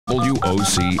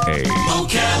WOCA.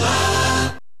 Ocala.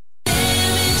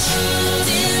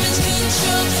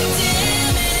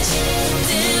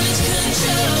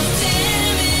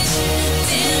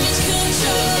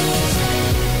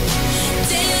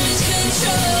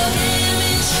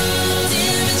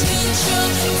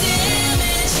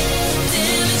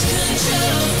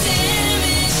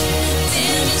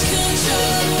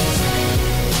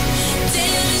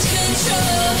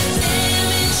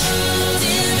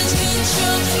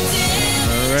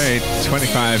 All right,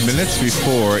 25 minutes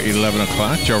before 11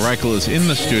 o'clock. Joe Reichel is in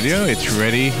the studio. It's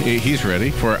ready. He's ready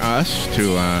for us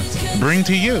to bring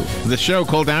to you the show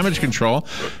called Damage Control,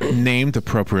 named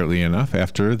appropriately enough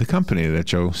after the company that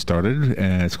Joe started.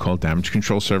 It's called Damage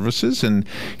Control Services, and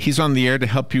he's on the air to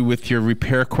help you with your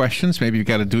repair questions. Maybe you've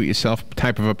got a do-it-yourself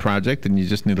type of a project and you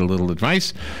just need a little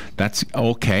advice. That's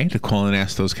okay to call and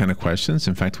ask those kind of questions.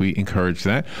 In fact, we encourage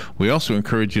that. We also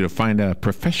encourage you to find a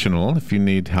professional if you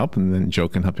need help, and then Joe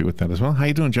can help you with that as well. How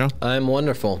you doing, Joe? I'm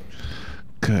wonderful.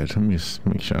 Good. Let me just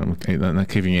make sure I'm not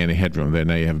giving you any headroom there.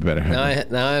 Now you have a better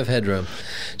headroom. Now I have headroom.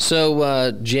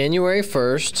 So January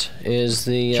 1st is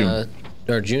the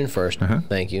June 1st.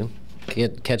 Thank you.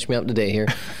 Catch me up to date here.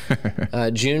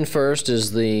 June 1st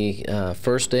is the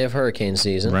first day of hurricane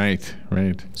season. Right.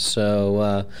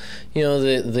 So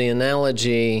the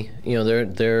analogy,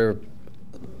 they're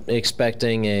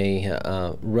expecting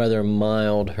a rather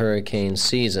mild hurricane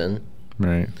season.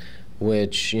 Right.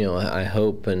 Which, I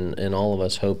hope and all of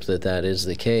us hope that is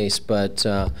the case. But,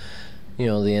 the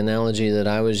analogy that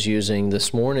I was using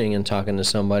this morning and talking to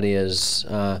somebody is,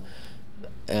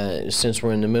 since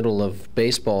we're in the middle of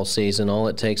baseball season, all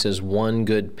it takes is one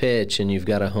good pitch and you've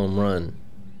got a home run.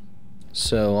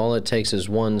 So all it takes is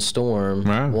one storm,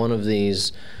 one of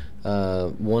these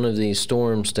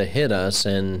storms to hit us,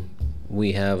 and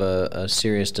we have a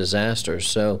serious disaster.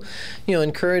 So,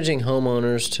 encouraging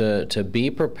homeowners to be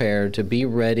prepared, to be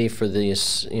ready for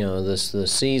this, the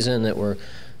season that we're.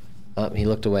 He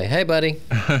looked away. Hey, buddy.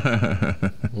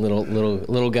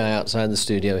 little guy outside the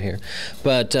studio here.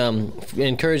 But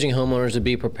encouraging homeowners to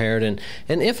be prepared, and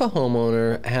if a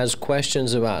homeowner has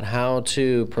questions about how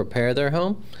to prepare their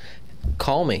home,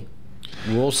 call me.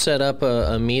 We'll set up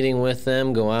a meeting with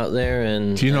them, go out there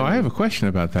and... Do you know, I have a question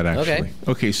about that, actually.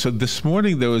 Okay, so this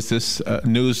morning there was this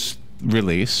news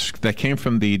release that came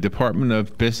from the Department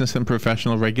of Business and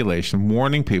Professional Regulation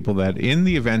warning people that in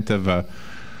the event of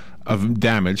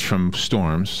damage from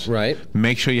storms,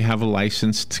 make sure you have a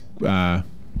licensed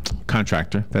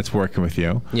contractor that's working with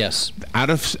you. Yes. Out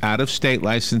of state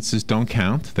licenses don't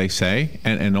count, they say.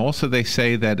 And also they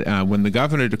say that when the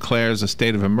governor declares a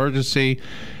state of emergency,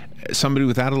 somebody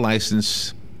without a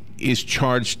license is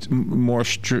charged more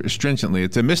stringently.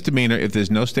 It's a misdemeanor if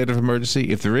there's no state of emergency.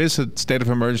 If there is a state of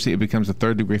emergency, it becomes a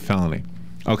third-degree felony.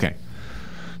 Okay.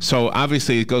 So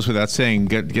obviously it goes without saying,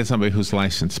 get somebody who's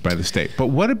licensed by the state. But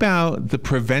what about the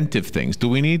preventive things?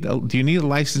 Do you need a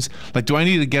license? Like, do I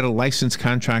need to get a licensed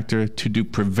contractor to do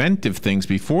preventive things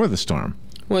before the storm?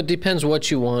 Well, it depends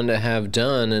what you want to have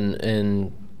done,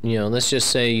 and let's just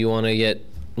say you want to get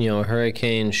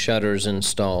hurricane shutters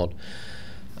installed.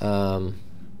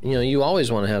 You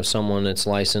always want to have someone that's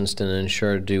licensed and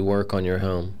insured to do work on your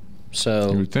home.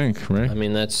 So you would think, right? I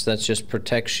mean, that's just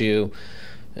protects you.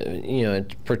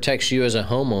 It protects you as a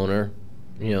homeowner.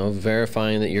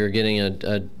 Verifying that you're getting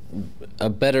a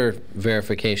better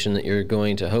verification that you're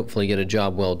going to hopefully get a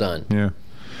job well done. Yeah.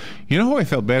 You know who I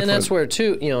felt bad for? And that's where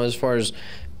too. As far as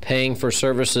paying for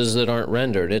services that aren't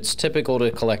rendered. It's typical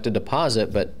to collect a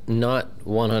deposit, but not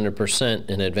 100%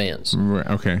 in advance. Right,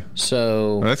 okay.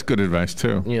 So well, that's good advice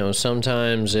too.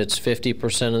 Sometimes it's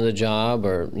 50% of the job,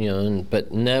 or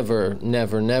but never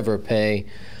pay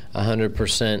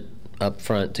 100% up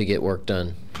front to get work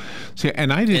done. See,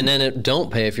 and I didn't. And then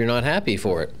don't pay if you're not happy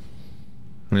for it.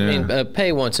 Yeah. I mean,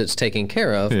 pay once it's taken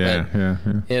care of. Yeah, but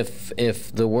yeah.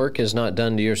 If the work is not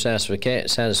done to your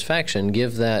satisfaction,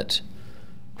 give that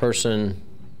person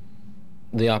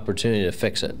the opportunity to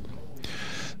fix it.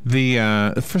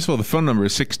 First of all, the phone number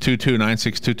is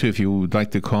 622-9622. If you would like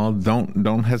to call,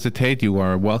 don't hesitate. You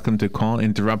are welcome to call,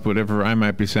 interrupt whatever I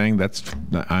might be saying.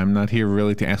 I'm not here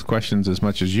really to ask questions as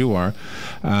much as you are.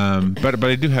 But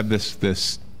I do have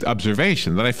this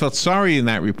observation that I felt sorry in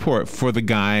that report for the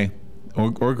guy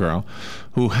or girl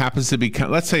who happens to be,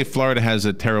 let's say Florida has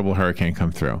a terrible hurricane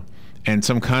come through. And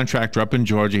some contractor up in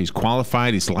Georgia, he's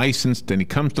qualified, he's licensed, and he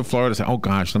comes to Florida and says, oh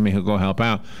gosh, let me go help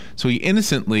out. So he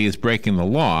innocently is breaking the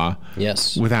law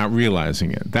without realizing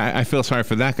it. I feel sorry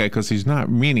for that guy because he's not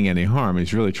meaning any harm.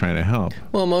 He's really trying to help.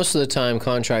 Well, most of the time,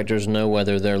 contractors know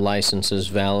whether their license is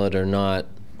valid or not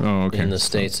in the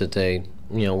states that they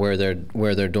where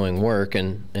they're doing work,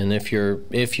 and if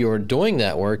you're doing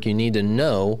that work, you need to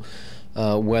know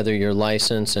whether your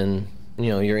license and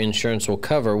your insurance will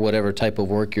cover whatever type of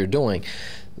work you're doing.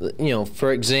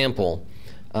 For example,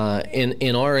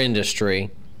 in our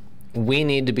industry, we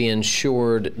need to be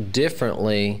insured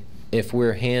differently if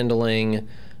we're handling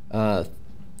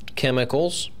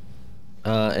chemicals,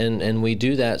 and we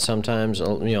do that sometimes. A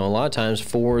lot of times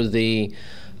for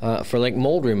like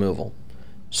mold removal.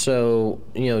 So,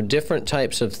 different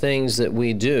types of things that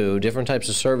we do, different types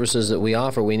of services that we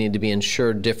offer, we need to be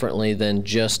insured differently than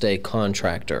just a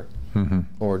contractor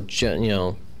or,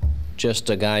 just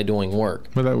a guy doing work.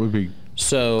 Well, that would be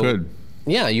good.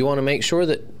 Yeah, you want to make sure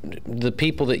that the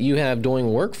people that you have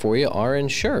doing work for you are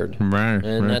insured. Right.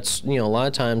 And that's, a lot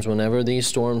of times whenever these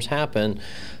storms happen,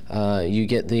 you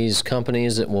get these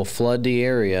companies that will flood the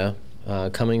area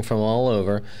coming from all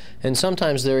over. And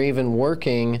sometimes they're even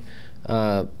working,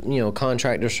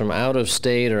 contractors from out of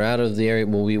state or out of the area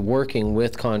will be working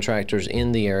with contractors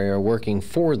in the area or working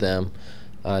for them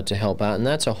to help out. And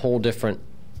that's a whole different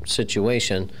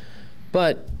situation.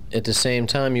 But at the same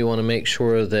time, you want to make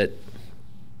sure that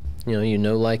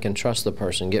like and trust the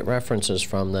person. Get references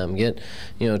from them.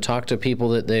 Talk to people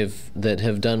that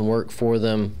have done work for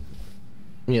them,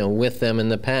 with them in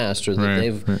the past, or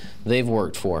that they've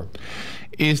worked for.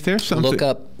 Is there something?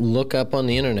 Look up on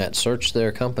the internet. Search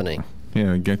their company.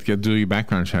 Yeah, do your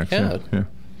background checks. Yeah.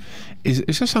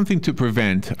 Is there something to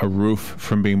prevent a roof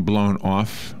from being blown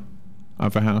off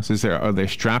of a house? Are there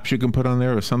straps you can put on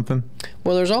there or something?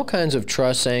 Well, there's all kinds of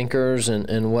truss anchors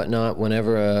and whatnot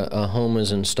whenever a home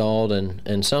is installed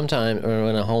and sometimes, or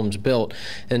when a home's built.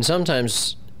 And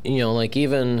sometimes, like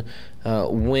even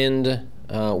wind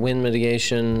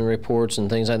mitigation reports and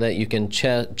things like that, you can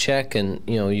check and,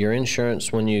 your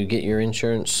insurance, when you get your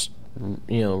insurance,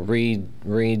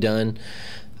 redone,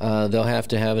 they'll have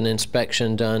to have an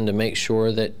inspection done to make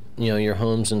sure that your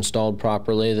home's installed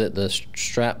properly, that the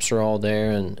straps are all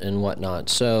there and whatnot.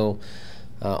 So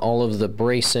all of the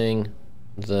bracing,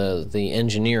 the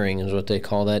engineering is what they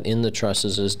call that, in the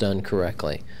trusses is done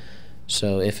correctly.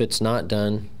 So if it's not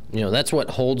done, that's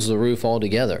what holds the roof all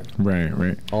together.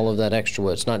 Right. All of that extra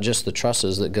wood. It's not just the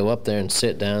trusses that go up there and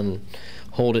sit down and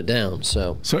hold it down.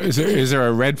 So is there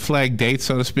a red flag date,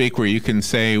 so to speak, where you can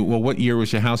say, well, what year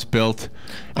was your house built?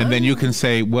 And then you can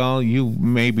say, well, you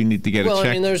maybe need to get a check. Well,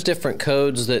 I mean, there's different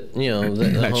codes that,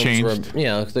 that changed.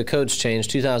 The codes changed.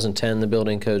 2010, the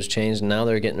building codes changed, and now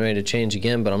they're getting ready to change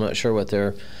again, but I'm not sure what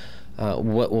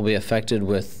what will be affected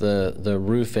with the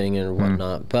roofing and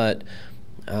whatnot. But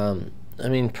I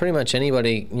mean, pretty much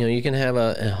anybody, you can have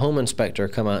a home inspector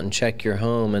come out and check your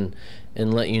home and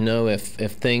let you know if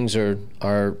things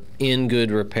are in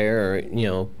good repair, or,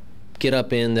 they'll get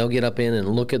up in and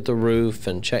look at the roof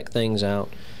and check things out.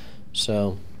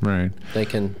 So they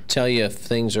can tell you if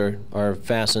things are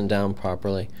fastened down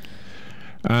properly.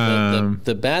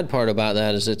 The bad part about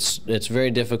that is it's very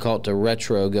difficult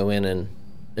to go in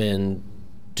and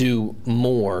do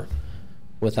more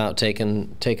without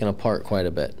taking apart quite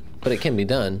a bit. But it can be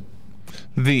done.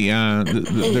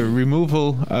 The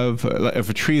removal of if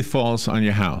a tree falls on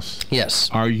your house. Yes.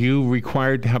 Are you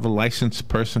required to have a licensed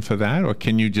person for that, or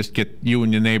can you just you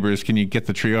and your neighbors? Can you get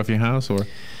the tree off your house, or?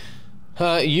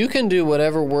 You can do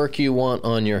whatever work you want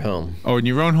on your home. Oh, in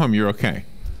your own home, you're okay.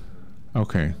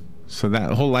 Okay, so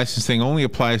that whole license thing only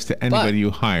applies to anybody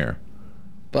you hire.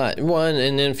 But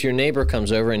and then if your neighbor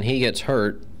comes over and he gets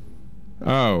hurt.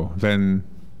 Oh, then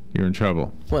you're in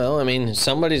trouble. Well, I mean,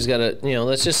 somebody's got to,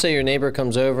 let's just say your neighbor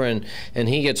comes over and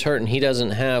he gets hurt and he doesn't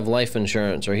have life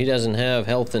insurance or he doesn't have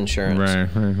health insurance. Right.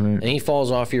 And he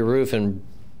falls off your roof and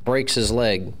breaks his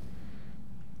leg.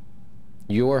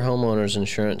 Your homeowner's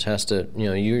insurance has to,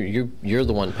 you're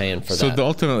the one paying for that. So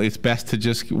ultimately, it's best to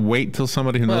just wait till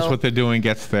somebody who knows what they're doing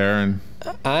gets there. And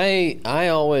I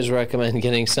always recommend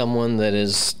getting someone that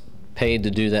is paid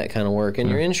to do that kind of work, and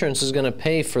your insurance is going to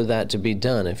pay for that to be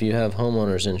done. If you have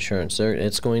homeowners insurance,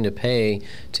 it's going to pay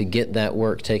to get that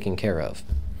work taken care of.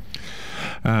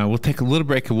 We'll take a little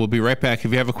break and we'll be right back.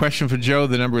 If you have a question for Joe,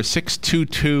 the number is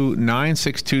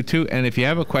 622-9622. And if you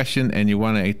have a question and you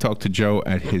want to talk to Joe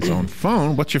at his own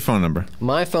phone, what's your phone number?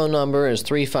 My phone number is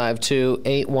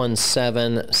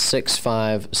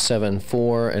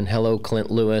 352-817-6574. And hello, Clint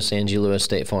Lewis, Angie Lewis,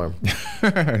 State Farm.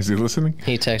 Is he listening?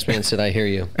 He texted me and said, I hear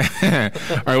you. All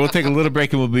right, we'll take a little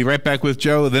break and we'll be right back with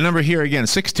Joe. The number here again,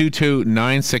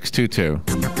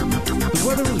 622-9622. The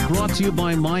weather was brought to you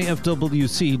by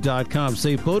myfwc.com.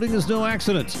 Safe boating is no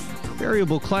accident.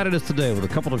 Variable cloudiness today with a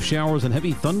couple of showers and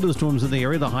heavy thunderstorms in the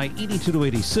area. The high 82 to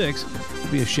 86.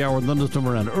 There'll be a shower and thunderstorm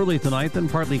around early tonight, then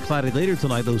partly cloudy later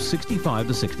tonight, those 65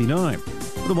 to 69.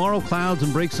 For tomorrow, clouds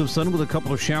and breaks of sun with a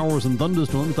couple of showers and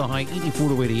thunderstorms. The high 84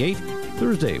 to 88.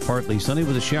 Thursday, partly sunny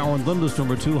with a shower and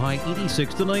thunderstorm or two, high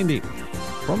 86 to 90.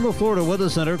 From the Florida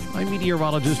Weather Center, I'm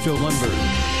meteorologist Joe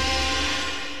Lundberg.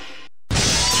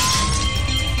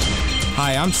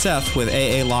 Hi, I'm Seth with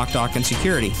AA Lock, Dock, and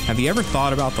Security. Have you ever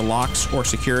thought about the locks or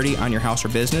security on your house or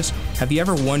business? Have you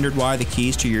ever wondered why the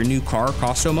keys to your new car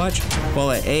cost so much?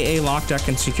 Well, at AA Lock, Dock,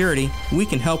 and Security, we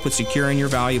can help with securing your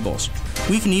valuables.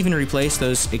 We can even replace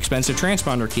those expensive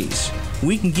transponder keys.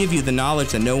 We can give you the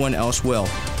knowledge that no one else will.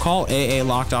 Call AA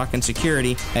Lock, Dock, and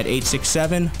Security at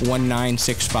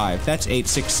 867-1965. That's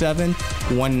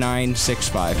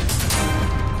 867-1965.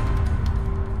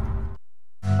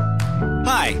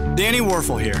 Hi, Danny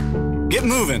Werfel here. Get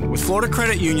moving with Florida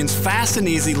Credit Union's fast and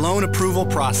easy loan approval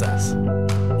process.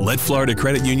 Let Florida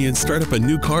Credit Union start up a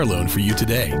new car loan for you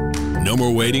today. No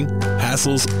more waiting,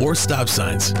 hassles, or stop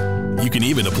signs. You can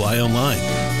even apply online.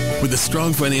 With a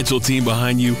strong financial team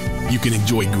behind you, you can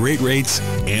enjoy great rates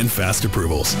and fast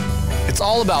approvals. It's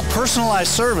all about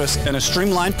personalized service and a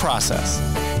streamlined process.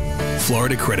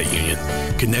 Florida Credit Union,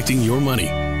 connecting your money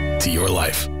to your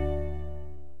life.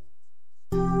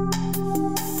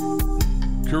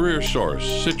 Career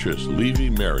Source Citrus Levy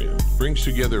Marion brings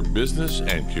together business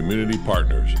and community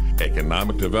partners,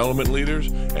 economic development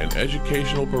leaders, and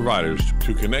educational providers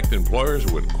to connect employers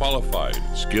with qualified,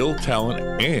 skilled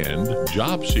talent and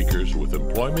job seekers with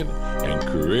employment and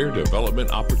career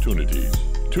development opportunities.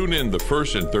 Tune in the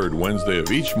first and third Wednesday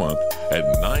of each month at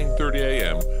 9:30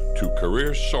 a.m. to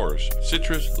Career Source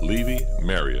Citrus Levy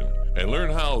Marion and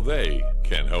learn how they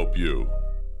can help you.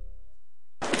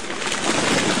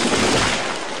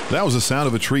 That was the sound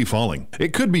of a tree falling.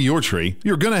 It could be your tree.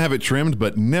 You're going to have it trimmed,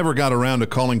 but never got around to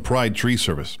calling Pride Tree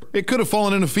Service. It could have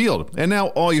fallen in a field, and now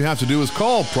all you have to do is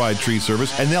call Pride Tree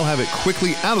Service, and they'll have it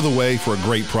quickly out of the way for a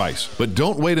great price. But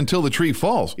don't wait until the tree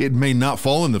falls. It may not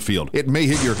fall in the field. It may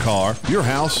hit your car, your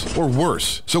house, or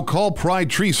worse. So call Pride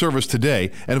Tree Service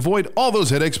today and avoid all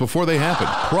those headaches before they happen.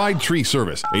 Pride Tree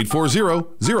Service,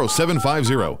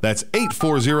 840-0750. That's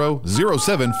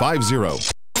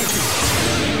 840-0750.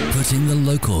 Putting the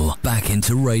local back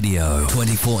into radio.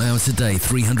 24 hours a day,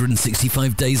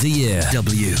 365 days a year.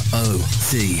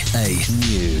 WOCA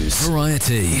News.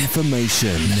 Variety.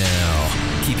 Information.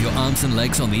 Now. Keep your arms and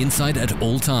legs on the inside at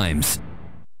all times.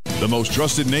 The most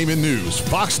trusted name in news,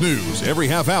 Fox News, every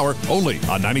half hour, only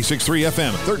on 96.3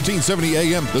 FM, 1370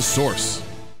 AM, The Source.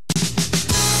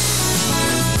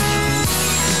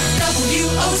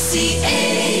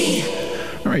 WOCA.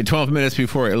 All right, 12 minutes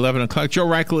before 11 o'clock. Joe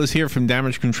Reichel is here from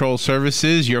Damage Control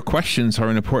Services. Your questions are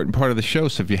an important part of the show,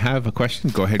 so if you have a question,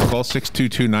 go ahead, call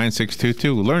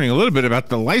 622-9622. We're learning a little bit about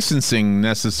the licensing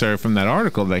necessary from that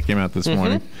article that came out this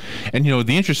morning. And, you know,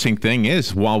 the interesting thing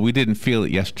is, while we didn't feel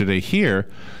it yesterday here,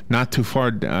 not too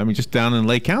far, I mean, just down in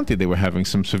Lake County, they were having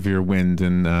some severe wind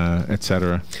and et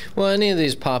cetera. Well, any of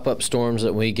these pop-up storms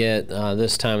that we get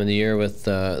this time of the year with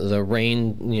the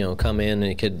rain, you know, come in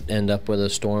and it could end up with a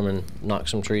storm and knock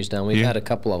some trees down. We've had a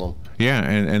couple of them. Yeah,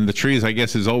 and the trees, I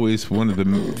guess, is always one of the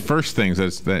first things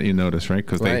that you notice, right?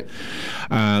 Because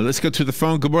let's go to the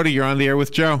phone. Good morning. You're on the air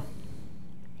with Joe.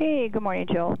 Hey, good morning,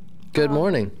 Joe. Good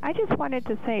morning. I just wanted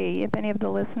to say, if any of the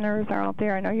listeners are out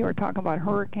there, I know you were talking about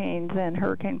hurricanes and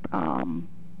hurricane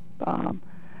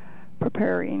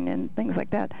preparing and things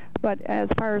like that, but as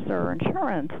far as their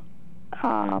insurance,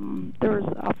 there's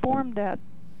a form that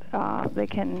they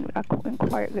can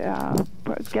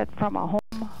get from a home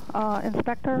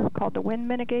inspector called the wind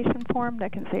mitigation form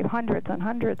that can save hundreds and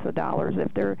hundreds of dollars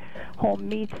if their home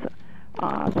meets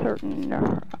certain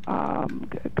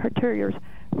criteria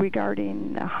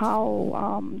regarding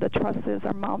how the trusses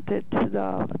are mounted to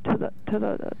the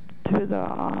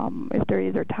if they're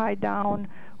either tied down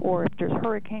or if there's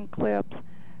hurricane clips.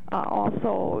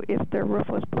 Also, if their roof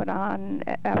was put on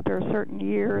after a certain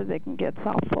year, they can get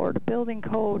South Florida Building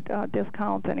Code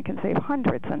discounts, and it can save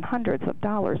hundreds and hundreds of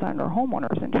dollars on their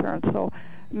homeowners insurance. So,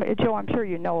 Joe, I'm sure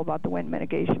you know about the wind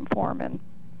mitigation form, and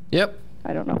Yep.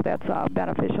 I don't know if that's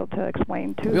beneficial to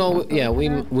explain to. Well, yeah,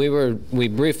 we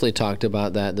briefly talked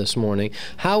about that this morning.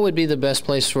 How would be the best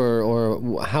place for,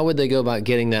 or how would they go about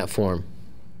getting that form?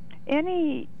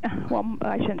 Well,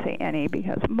 I shouldn't say any,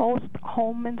 because most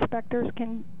home inspectors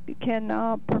can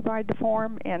provide the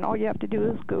form, and all you have to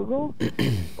do is Google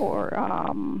or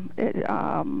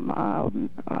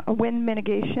wind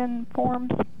mitigation forms.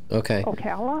 Okay.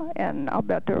 Ocala, and I'll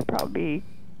bet there will probably be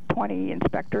 20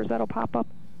 inspectors that'll pop up.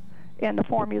 And the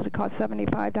form usually costs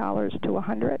 $75 to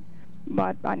 $100.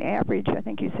 But on average, I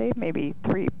think you save maybe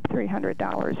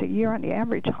 $300 a year on the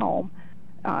average home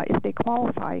if they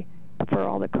qualify for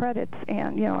all the credits.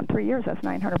 And in 3 years, that's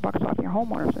 $900 off your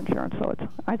homeowner's insurance. So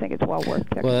I think it's well worth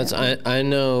checking. Well, I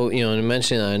know, and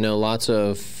mentioning that, I know lots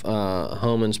of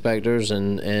home inspectors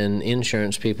and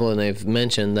insurance people, and they've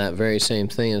mentioned that very same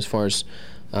thing as far as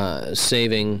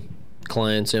saving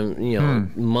clients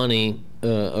and money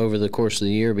over the course of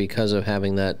the year because of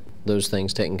having those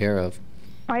things taken care of.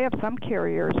 I have some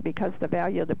carriers, because the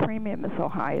value of the premium is so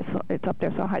high, it's up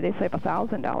there so high, they save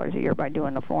 $1,000 a year by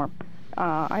doing the form.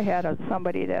 I had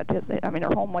somebody that, their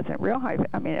home wasn't real high.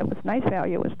 It was nice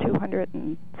value. It was 200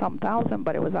 and some thousand,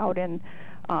 but it was out in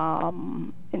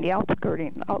the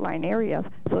outlying areas,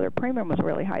 so their premium was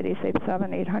really high. They saved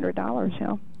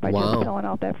 $700-800, by just filling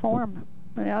out that form.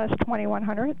 And that's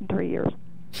 $2,100 in 3 years.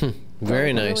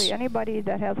 Very nice. Really, anybody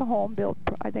that has a home built,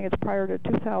 I think it's prior to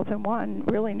 2001,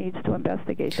 really needs to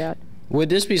investigate that. Would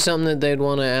this be something that they'd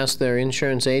want to ask their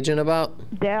insurance agent about?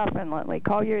 Definitely.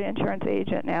 Call your insurance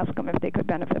agent and ask them if they could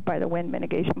benefit by the wind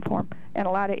mitigation form. And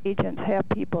a lot of agents have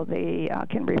people they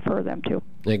can refer them to.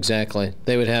 Exactly.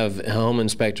 They would have home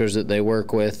inspectors that they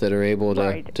work with that are able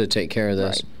to take care of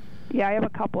this. Right. Yeah, I have a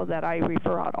couple that I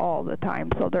refer out all the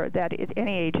time. So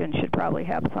any agent should probably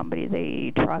have somebody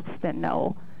they trust and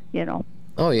know,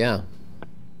 Oh, yeah.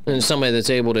 And somebody that's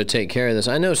able to take care of this.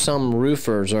 I know some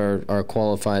roofers are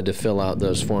qualified to fill out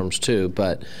those forms too,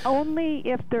 but only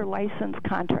if they're licensed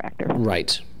contractor.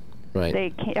 Right. They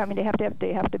can't.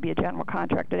 They have to be a general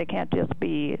contractor. They can't just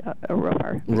be a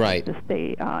roofer. Right.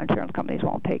 The insurance companies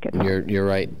won't take it. You're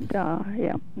right.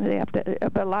 Yeah, they have to.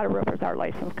 But a lot of roofers are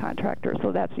licensed contractors,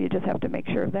 so you just have to make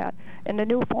sure of that. And the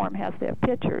new form has to have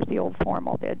pictures. The old form,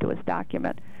 all they had to do is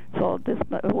document. So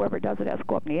whoever does it has to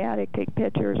go up in the attic, take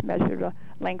pictures, measure the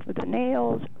length of the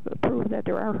nails, prove that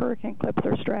there are hurricane clips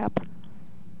or straps.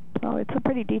 So it's a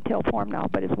pretty detailed form now,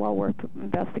 but it's well worth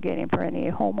investigating for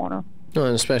any homeowner. Well,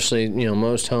 and especially,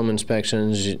 most home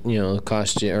inspections,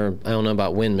 cost you, or I don't know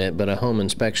about WinMit, but a home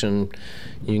inspection,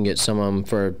 you can get some of them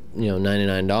for,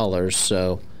 $99.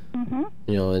 So,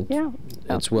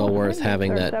 it's well worth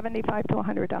having that. $75 to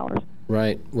 $100.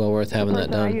 Right, well worth having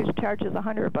that done. I use charges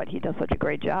 $100, but he does such a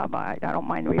great job. I don't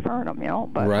mind referring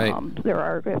him, But right. There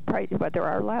are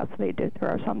less. There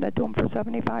are some that do them for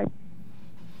 $75.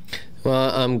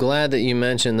 Well, I'm glad that you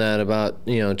mentioned that about,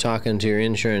 talking to your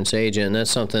insurance agent. And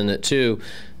that's something that, too,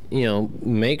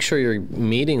 make sure you're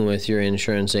meeting with your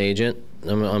insurance agent.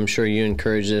 I'm sure you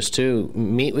encourage this, too.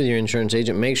 Meet with your insurance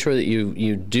agent. Make sure that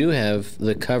you do have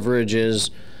the coverages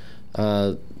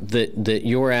that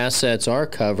your assets are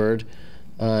covered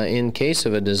in case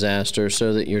of a disaster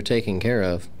so that you're taken care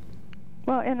of.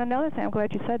 Well, and another thing, I'm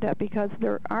glad you said that, because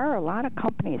there are a lot of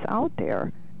companies out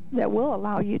there that will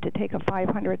allow you to take a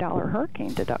 $500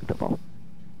 hurricane deductible.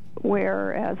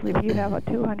 Whereas if you have a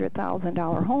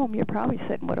 $200,000 home, you're probably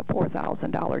sitting with a $4,000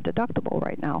 deductible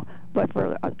right now. But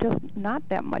for just not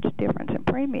that much difference in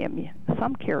premium,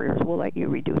 some carriers will let you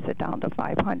reduce it down to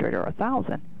 $500 or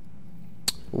 $1,000.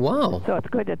 Wow. So it's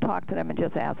good to talk to them and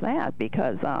just ask that,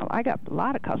 because I got a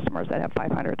lot of customers that have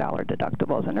 $500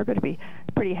 deductibles, and they're going to be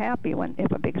pretty happy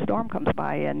if a big storm comes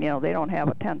by and they don't have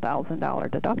a $10,000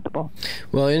 deductible.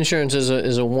 Well, insurance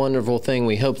is a wonderful thing.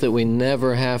 We hope that we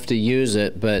never have to use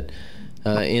it, but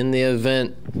in the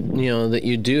event that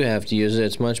you do have to use it,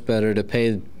 it's much better to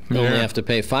pay. Only have to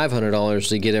pay $500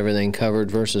 to get everything covered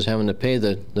versus having to pay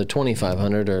the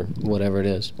 $2,500 or whatever it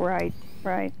is. Right.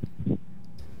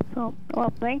 So,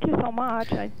 well, thank you so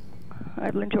much.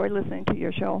 I've enjoyed listening to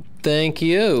your show. Thank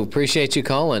you. Appreciate you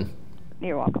calling.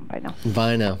 You're welcome. Bye now.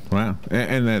 Bye now. Wow.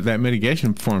 And that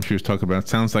mitigation form she was talking about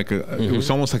sounds like it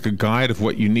was almost like a guide of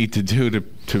what you need to do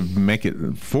to make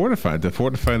it fortified, to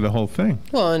fortify the whole thing.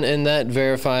 Well, and that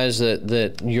verifies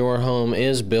that your home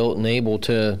is built and able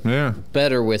to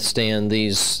better withstand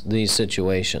these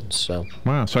situations. So.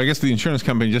 Wow. So I guess the insurance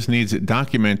company just needs it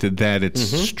documented that it's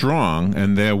strong,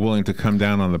 and they're willing to come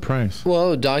down on the price.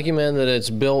 Well, document that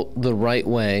it's built the right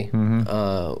way.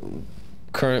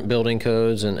 Current building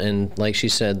codes, and like she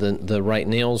said, the right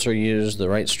nails are used, the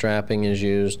right strapping is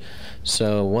used.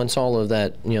 So once all of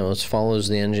that, it follows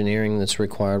the engineering that's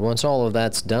required. Once all of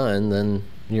that's done, then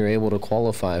you're able to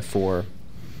qualify for.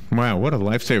 Wow, what a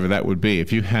lifesaver that would be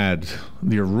if you had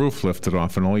your roof lifted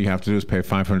off and all you have to do is pay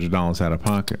 $500 out of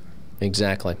pocket.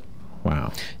 Exactly.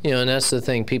 Wow. And that's the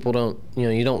thing, people don't,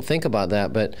 you don't think about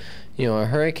that, but, a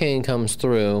hurricane comes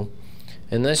through.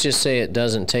 And let's just say it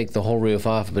doesn't take the whole roof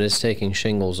off, but it's taking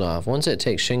shingles off. Once it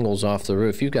takes shingles off the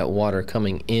roof, you've got water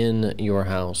coming in your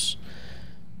house.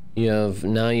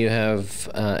 Now you have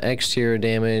exterior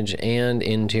damage and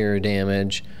interior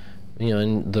damage.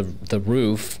 and the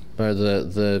roof or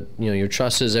the your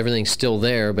trusses, everything's still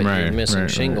there, but you're missing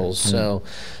shingles. So,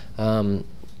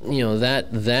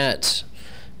 that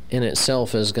in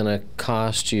itself is going to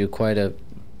cost you quite a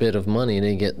bit of money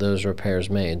to get those repairs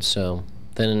made. So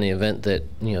then in the event that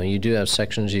you do have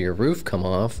sections of your roof come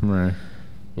off,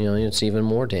 it's even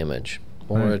more damage.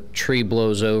 Or a tree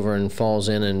blows over and falls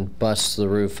in and busts the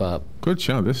roof up. Good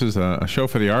show. This is a show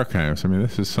for the archives. I mean,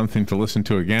 this is something to listen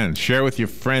to again. Share with your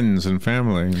friends and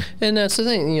family. And that's the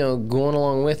thing, going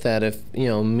along with that, if,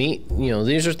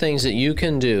 these are things that you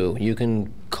can do. You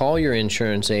can call your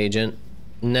insurance agent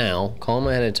now, call them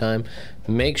ahead of time,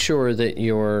 make sure that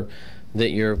you're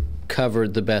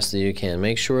covered the best that you can.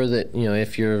 Make sure that,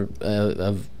 if you're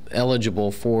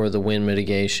eligible for the wind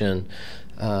mitigation,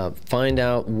 find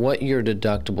out what your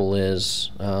deductible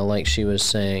is, like she was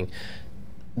saying.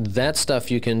 That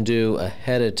stuff you can do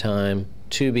ahead of time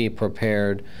to be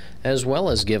prepared, as well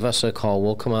as give us a call.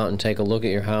 We'll come out and take a look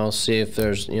at your house, see if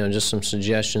there's just some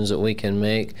suggestions that we can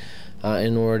make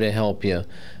in order to help you.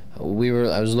 I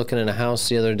was looking at a house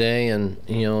the other day, and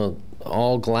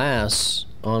all glass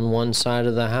on one side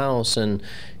of the house, and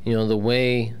the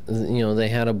way they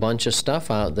had a bunch of stuff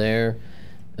out there.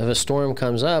 If a storm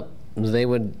comes up,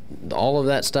 all of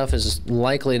that stuff is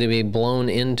likely to be blown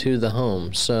into the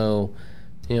home. So,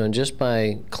 just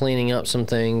by cleaning up some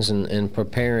things and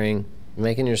preparing,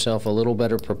 making yourself a little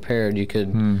better prepared, you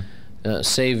could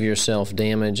save yourself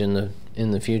damage in the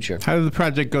future. How did the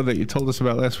project go that you told us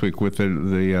about last week with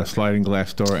the sliding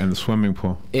glass door and the swimming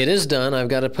pool? It is done. I've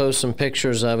got to post some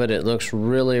pictures of it. It looks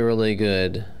really, really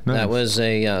good. Nice. That was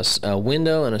a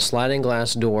window and a sliding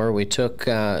glass door. We took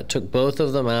both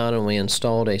of them out, and we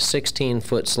installed a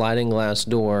 16-foot sliding glass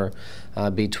door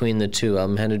between the two of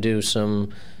them. Had to do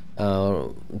some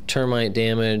termite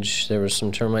damage. There was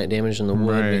some termite damage in the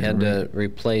wood. We had to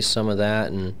replace some of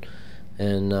that and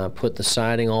put the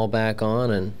siding all back on,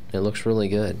 and it looks really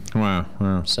good.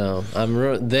 Wow. So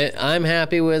I'm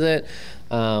happy with it.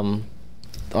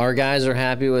 Our guys are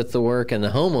happy with the work, and the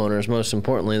homeowners, most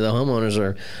importantly,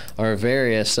 are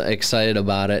very excited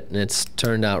about it, and it's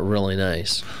turned out really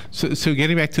nice. So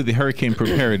getting back to the hurricane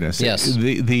preparedness, yes,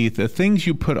 the things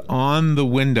you put on the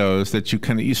windows that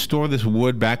you store this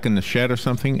wood back in the shed or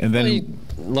something, and then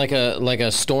like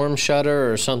a storm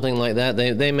shutter or something like that.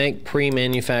 They make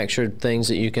pre-manufactured things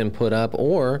that you can put up,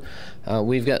 or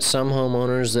we've got some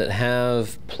homeowners that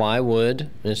have plywood.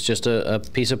 It's just a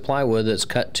piece of plywood that's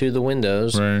cut to the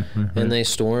windows, and they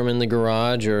store them in the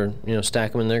garage, or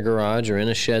stack them in their garage or in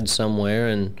a shed somewhere,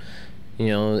 and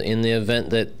in the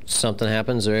event that something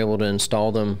happens, they're able to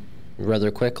install them rather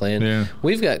quickly. And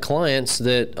we've got clients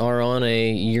that are on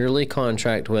a yearly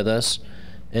contract with us,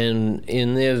 and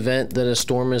in the event that a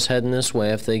storm is heading this way,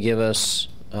 if they give us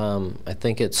I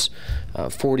think it's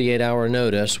 48-hour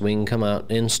notice, we can come out,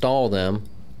 install them,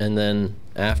 and then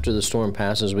after the storm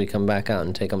passes, we come back out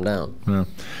and take them down. Yeah.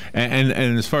 And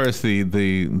as far as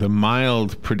the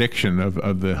mild prediction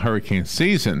of the hurricane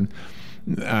season,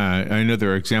 I know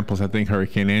there are examples. I think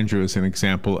Hurricane Andrew is an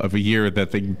example of a year that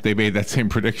they made that same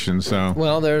prediction. So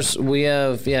we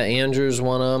have Andrew's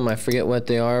one of them. I forget what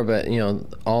they are, but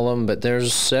all of them. But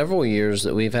there's several years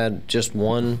that we've had just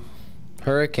one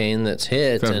hurricane that's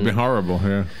hit. That's been horrible.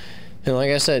 Yeah. And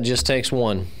like I said, it just takes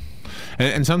one.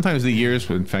 And sometimes the years,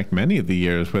 in fact, many of the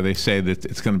years where they say that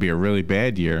it's going to be a really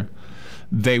bad year,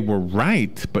 they were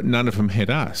right, but none of them hit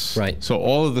us. Right. So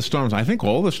all of the storms, I think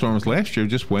all the storms last year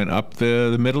just went up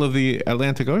the middle of the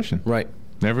Atlantic Ocean. Right.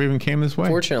 Never even came this way.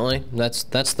 Fortunately, that's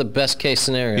the best case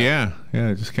scenario. Yeah,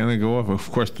 just kind of go off. Of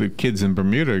course, the kids in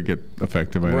Bermuda get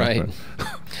affected by that.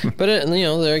 But, but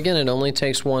there again, it only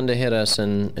takes one to hit us,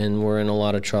 and we're in a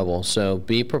lot of trouble. So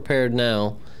be prepared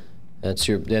now. That's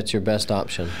your best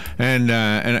option. And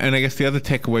I guess the other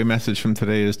takeaway message from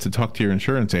today is to talk to your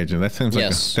insurance agent. That seems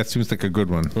like a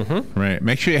good one. Mm-hmm. Right.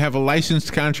 Make sure you have a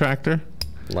licensed contractor.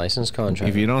 Licensed contractor.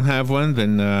 If you don't have one,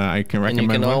 then I can recommend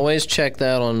one. And you can always check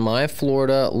that on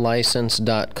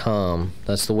myfloridalicense.com.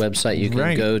 That's the website you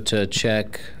can go to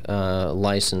check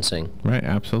licensing. Right,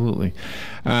 absolutely.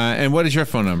 And what is your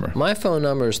phone number? My phone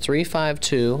number is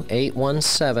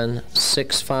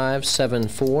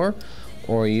 352-817-6574.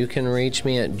 Or you can reach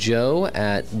me at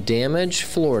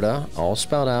joe@damageflorida, all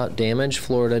spelled out,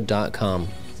 damageflorida.com.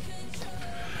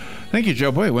 Thank you,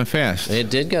 Joe. Boy, it went fast.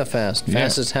 It did go fast.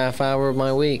 Fastest half hour of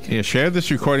my week. Yeah, share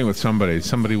this recording with somebody.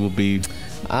 Somebody will be...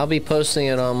 I'll be posting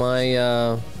it on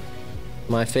my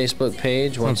my Facebook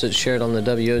page once it's shared on the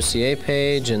WOCA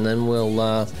page, and then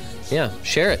we'll,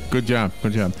 share it. Good job.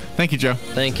 Good job. Thank you, Joe.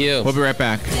 Thank you. We'll be right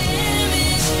back.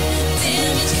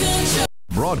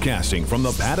 Broadcasting from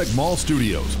the Paddock Mall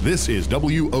Studios, this is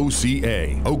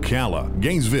WOCA, Ocala,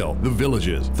 Gainesville, The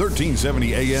Villages,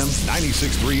 1370 AM,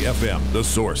 96.3 FM, The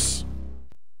Source.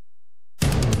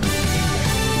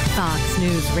 Fox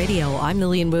News Radio, I'm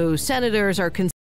Lillian Wu. Senators are